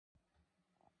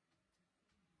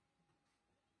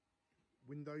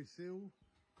window sill.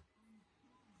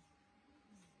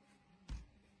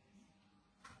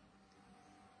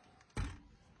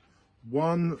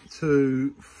 One,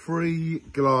 two, three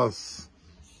glass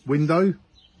window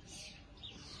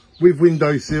with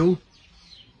window sill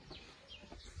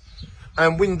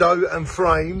and window and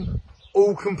frame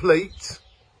all complete.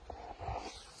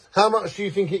 How much do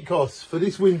you think it costs for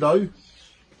this window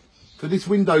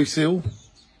sill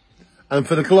and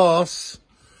for the glass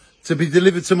to be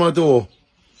delivered to my door?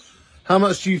 How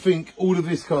much do you think all of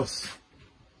this costs?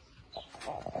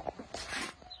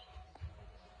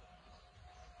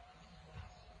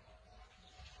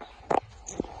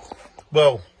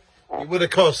 Well, it would have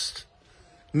cost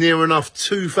near enough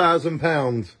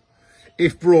 £2,000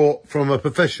 if brought from a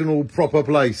professional, proper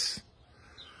place.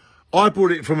 I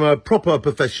brought it from a proper,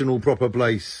 professional, proper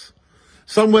place.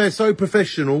 Somewhere so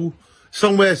professional,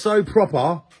 somewhere so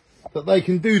proper that they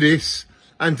can do this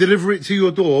and deliver it to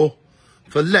your door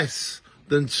for less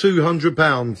than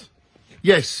 £200.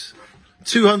 Yes,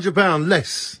 £200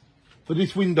 less for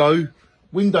this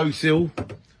windowsill,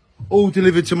 all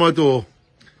delivered to my door.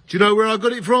 Do you know where I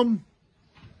got it from?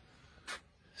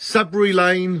 Sudbury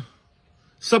Lane,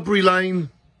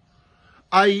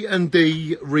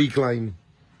 A&D Reclaim.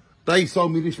 They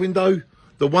sold me this window,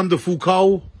 the wonderful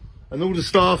Cole and all the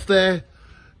staff there,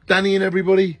 Danny and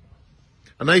everybody.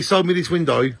 And they sold me this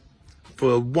window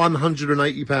for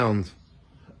 £180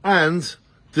 and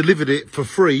delivered it for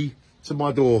free to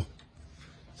my door.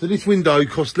 So this window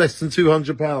cost less than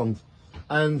 £200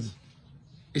 and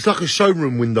it's like a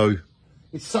showroom window.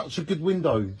 It's such a good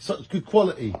window, such good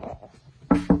quality.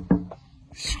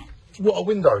 What a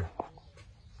window.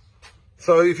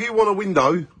 So if you want a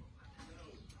window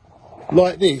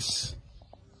like this,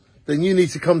 then you need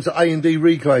to come to A&D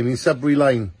Reclaim in Sudbury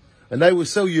Lane. And they will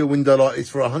sell you a window like this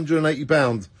for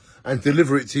 £180 and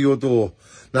deliver it to your door.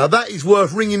 Now that is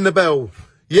worth ringing the bell.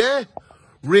 Yeah?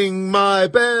 Ring my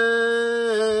bell.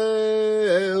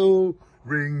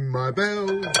 Ring my bell.